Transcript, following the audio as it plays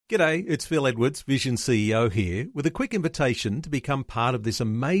G'day, it's Phil Edwards, Vision CEO here, with a quick invitation to become part of this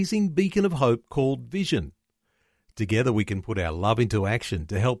amazing beacon of hope called Vision. Together we can put our love into action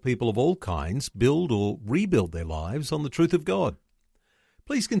to help people of all kinds build or rebuild their lives on the truth of God.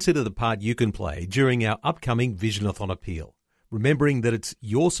 Please consider the part you can play during our upcoming Visionathon appeal, remembering that it's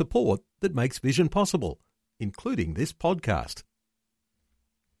your support that makes Vision possible, including this podcast.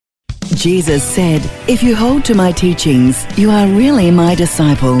 Jesus said, "If you hold to my teachings, you are really my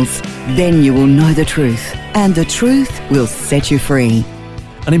disciples. Then you will know the truth, and the truth will set you free."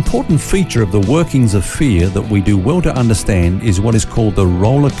 An important feature of the workings of fear that we do well to understand is what is called the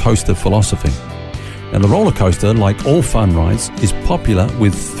roller coaster philosophy. Now, the roller coaster, like all fun rides, is popular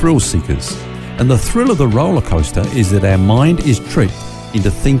with thrill seekers. And the thrill of the roller coaster is that our mind is tricked into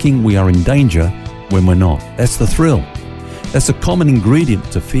thinking we are in danger when we're not. That's the thrill. That's a common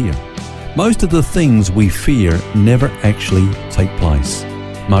ingredient to fear. Most of the things we fear never actually take place.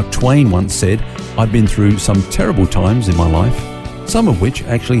 Mark Twain once said, "I've been through some terrible times in my life, some of which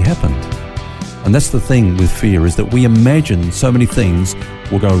actually happened." And that's the thing with fear, is that we imagine so many things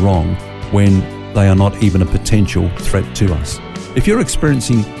will go wrong when they are not even a potential threat to us. If you're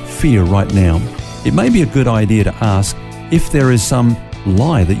experiencing fear right now, it may be a good idea to ask if there is some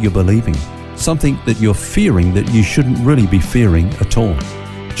lie that you're believing, something that you're fearing that you shouldn't really be fearing at all.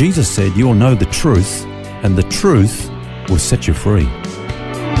 Jesus said, "You will know the truth, and the truth will set you free."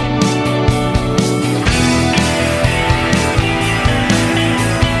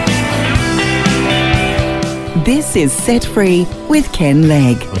 This is Set Free with Ken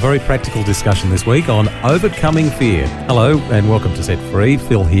Legg. A very practical discussion this week on overcoming fear. Hello and welcome to Set Free.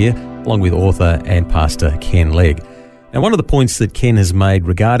 Phil here, along with author and pastor Ken Legg. Now, one of the points that Ken has made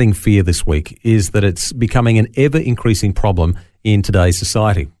regarding fear this week is that it's becoming an ever-increasing problem in today's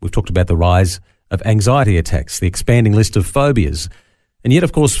society. We've talked about the rise of anxiety attacks, the expanding list of phobias. And yet,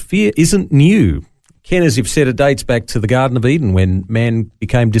 of course, fear isn't new. Ken, as you've said, it dates back to the Garden of Eden when man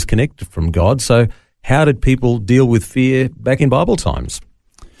became disconnected from God. So how did people deal with fear back in Bible times?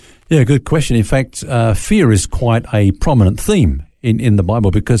 Yeah, good question. In fact, fear is quite a prominent theme in the Bible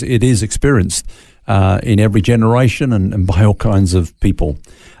because it is experienced in every generation and by all kinds of people.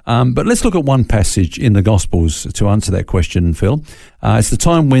 But let's look at one passage in the Gospels to answer that question, Phil. It's the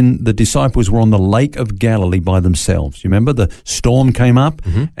time when the disciples were on the Lake of Galilee by themselves. You remember the storm came up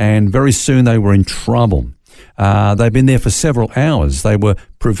and very soon they were in trouble. They'd been there for several hours. They were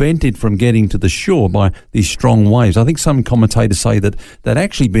prevented from getting to the shore by these strong waves. I think some commentators say that they'd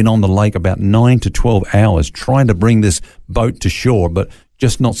actually been on the lake about 9 to 12 hours trying to bring this boat to shore, but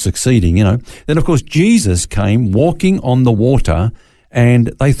just not succeeding, you know. Then, of course, Jesus came walking on the water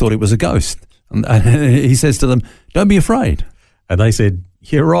and they thought it was a ghost. And he says to them, "Don't be afraid." And they said,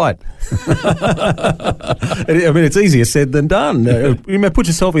 "You're right." I mean, it's easier said than done. You may put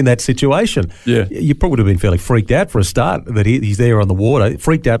yourself in that situation. Yeah. You probably would have been fairly freaked out for a start that he's there on the water,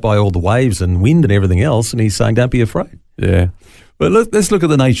 freaked out by all the waves and wind and everything else, and he's saying, "Don't be afraid." Yeah. But let's look at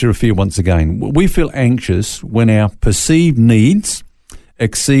the nature of fear once again. We feel anxious when our perceived needs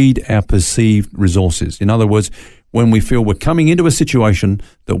exceed our perceived resources. In other words, when we feel we're coming into a situation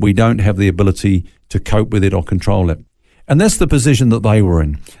that we don't have the ability to cope with it or control it. And that's the position that they were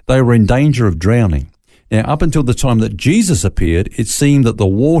in. They were in danger of drowning. Now, up until the time that Jesus appeared, it seemed that the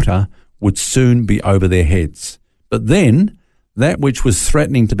water would soon be over their heads. But then, that which was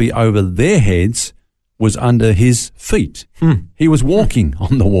threatening to be over their heads was under his feet. He was walking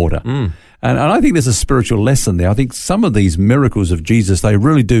on the water. And I think there's a spiritual lesson there. I think some of these miracles of Jesus, they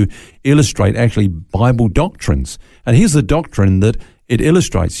really do illustrate actually Bible doctrines. And here's the doctrine that it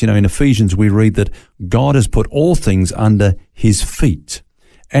illustrates. You know, in Ephesians we read that God has put all things under his feet.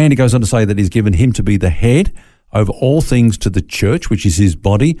 And he goes on to say that he's given him to be the head over all things to the church, which is his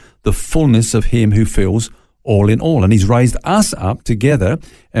body, the fullness of him who fills all in all. And he's raised us up together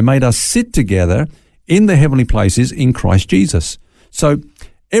and made us sit together in the heavenly places in Christ Jesus. So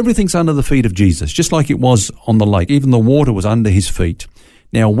everything's under the feet of Jesus, just like it was on the lake. Even the water was under his feet.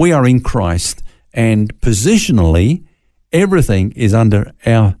 Now we are in Christ, and positionally, everything is under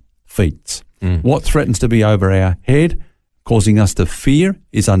our feet. What threatens to be over our head, causing us to fear,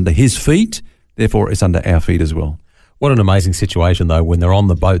 is under his feet. Therefore, it's under our feet as well. What an amazing situation, though, when they're on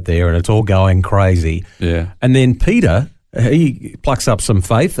the boat there and it's all going crazy. Yeah. And then Peter, he plucks up some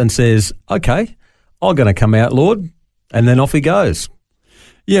faith and says, "Okay, I'm going to come out, Lord." And then off he goes.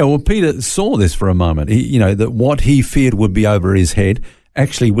 Yeah, well, Peter saw this for a moment. That what he feared would be over his head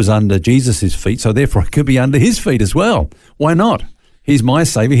actually was under Jesus' feet, so therefore it could be under his feet as well. Why not? He's my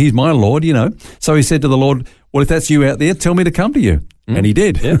Savior, he's my Lord, So he said to the Lord, well, if that's you out there, tell me to come to you. And he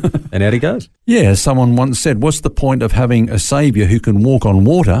did. Yeah. And out he goes. Yeah, someone once said, what's the point of having a saviour who can walk on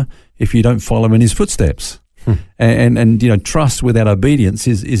water if you don't follow in his footsteps? And trust without obedience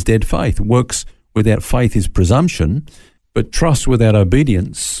is dead faith. Works without faith is presumption, but trust without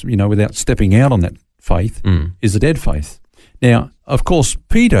obedience, without stepping out on that faith, is a dead faith. Now, of course,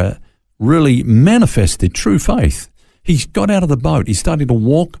 Peter really manifested true faith. He got out of the boat. He started to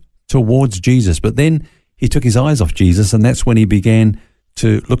walk towards Jesus, but then he took his eyes off Jesus, and that's when he began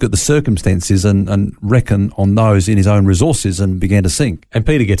to look at the circumstances and reckon on those in his own resources and began to sink. And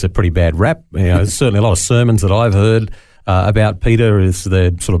Peter gets a pretty bad rap. There's certainly a lot of sermons that I've heard about Peter as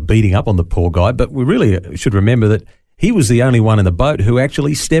they're sort of beating up on the poor guy, but we really should remember that he was the only one in the boat who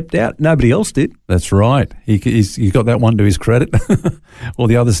actually stepped out. Nobody else did. That's right. He got that one to his credit. Well,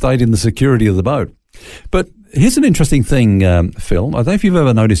 the other stayed in the security of the boat. But here's an interesting thing, Phil. I don't know if you've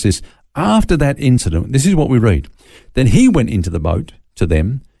ever noticed this. After that incident, this is what we read. Then he went into the boat to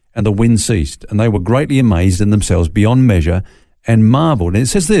them, and the wind ceased, and they were greatly amazed in themselves beyond measure and marveled. And it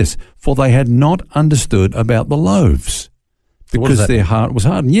says this, for they had not understood about the loaves because their heart was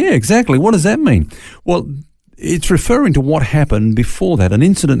hardened. Yeah, exactly. What does that mean? Well, it's referring to what happened before that. An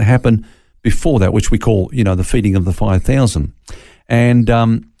incident happened before that, which we call, the feeding of the 5,000.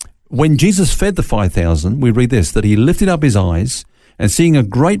 And when Jesus fed the 5,000, we read this, that he lifted up his eyes, and seeing a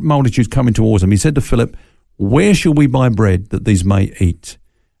great multitude coming towards him, he said to Philip, where shall we buy bread that these may eat?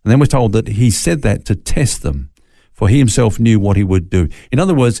 And then we're told that he said that to test them, for he himself knew what he would do. In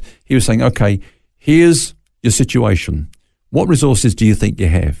other words, he was saying, okay, here's your situation. What resources do you think you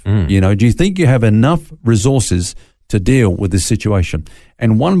have? Do you think you have enough resources to deal with this situation?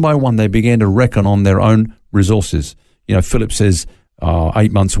 And one by one, they began to reckon on their own resources. Philip says,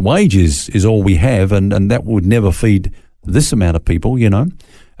 8 months' wages is all we have, and that would never feed this amount of people,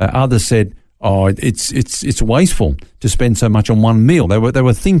 Others said, it's wasteful to spend so much on one meal. They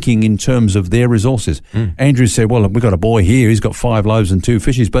were thinking in terms of their resources. Andrew said, well, we've got a boy here, he's got 5 loaves and 2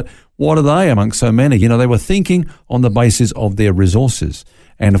 fishes, but what are they amongst so many? They were thinking on the basis of their resources.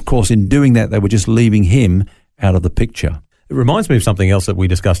 And of course, in doing that, they were just leaving him out of the picture. It reminds me of something else that we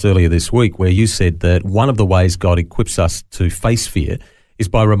discussed earlier this week, where you said that one of the ways God equips us to face fear is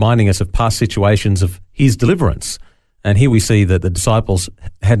by reminding us of past situations of his deliverance. And here we see that the disciples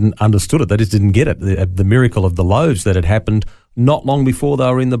hadn't understood it. They just didn't get it. The miracle of the loaves that had happened not long before they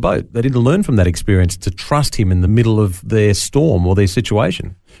were in the boat. They didn't learn from that experience to trust him in the middle of their storm or their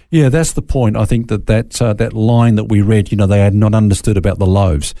situation. Yeah, that's the point. I think that line that we read, they had not understood about the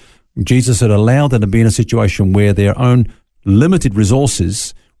loaves. Jesus had allowed them to be in a situation where their own limited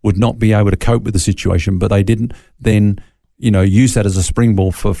resources would not be able to cope with the situation, but they didn't then, use that as a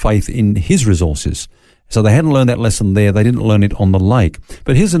springboard for faith in his resources. So they hadn't learned that lesson there. They didn't learn it on the lake.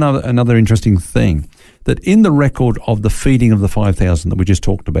 But here's another interesting thing, that in the record of the feeding of the 5,000 that we just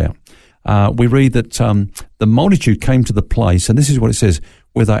talked about, we read that the multitude came to the place, and this is what it says,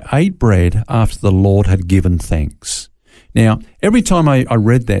 where they ate bread after the Lord had given thanks. Now, every time I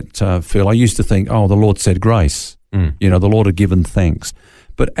read that, Phil, I used to think, the Lord said grace. The Lord had given thanks.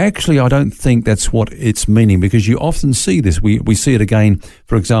 But actually, I don't think that's what it's meaning, because you often see this. We see it again,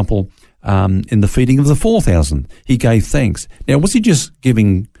 for example, in the feeding of the 4,000. He gave thanks. Now, was he just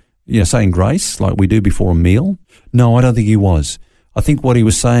giving, saying grace like we do before a meal? No, I don't think he was. I think what he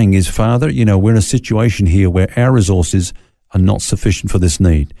was saying is, Father, we're in a situation here where our resources are not sufficient for this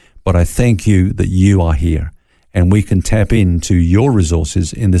need, but I thank you that you are here, and we can tap into your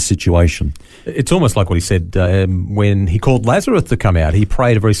resources in this situation. It's almost like what he said when he called Lazarus to come out. He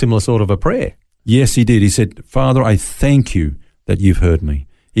prayed a very similar sort of a prayer. Yes, he did. He said, Father, I thank you that you've heard me.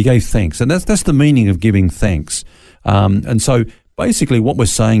 He gave thanks, and that's the meaning of giving thanks. And so basically what we're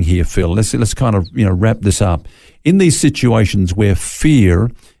saying here, Phil, let's kind of wrap this up. In these situations where fear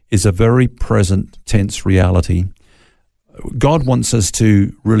is a very present tense reality, God wants us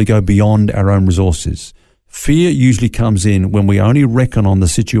to really go beyond our own resources. Fear usually comes in when we only reckon on the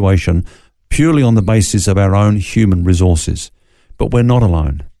situation purely on the basis of our own human resources. But we're not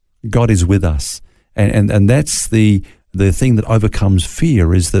alone. God is with us. And that's the thing that overcomes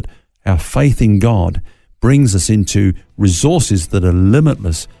fear, is that our faith in God brings us into resources that are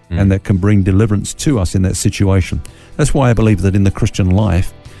limitless and that can bring deliverance to us in that situation. That's why I believe that in the Christian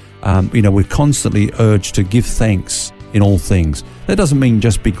life, we're constantly urged to give thanks in all things. That doesn't mean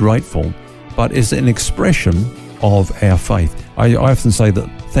just be grateful, but it's an expression of our faith. I often say that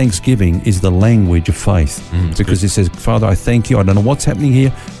thanksgiving is the language of faith, because it says, Father, I thank you. I don't know what's happening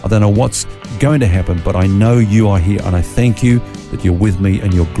here. I don't know what's going to happen, but I know you are here, and I thank you that you're with me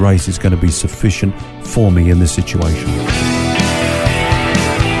and your grace is going to be sufficient for me in this situation.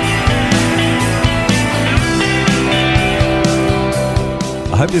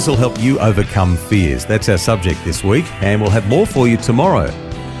 hope this will help you overcome fears. That's our subject this week, and we'll have more for you tomorrow.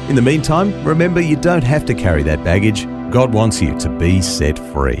 In the meantime, remember you don't have to carry that baggage. God wants you to be set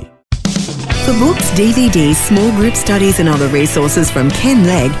free. For books, DVDs, small group studies and other resources from Ken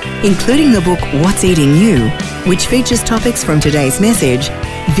Legg, including the book What's Eating You, which features topics from today's message,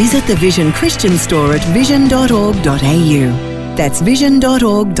 visit the Vision Christian store at vision.org.au. That's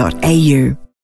vision.org.au.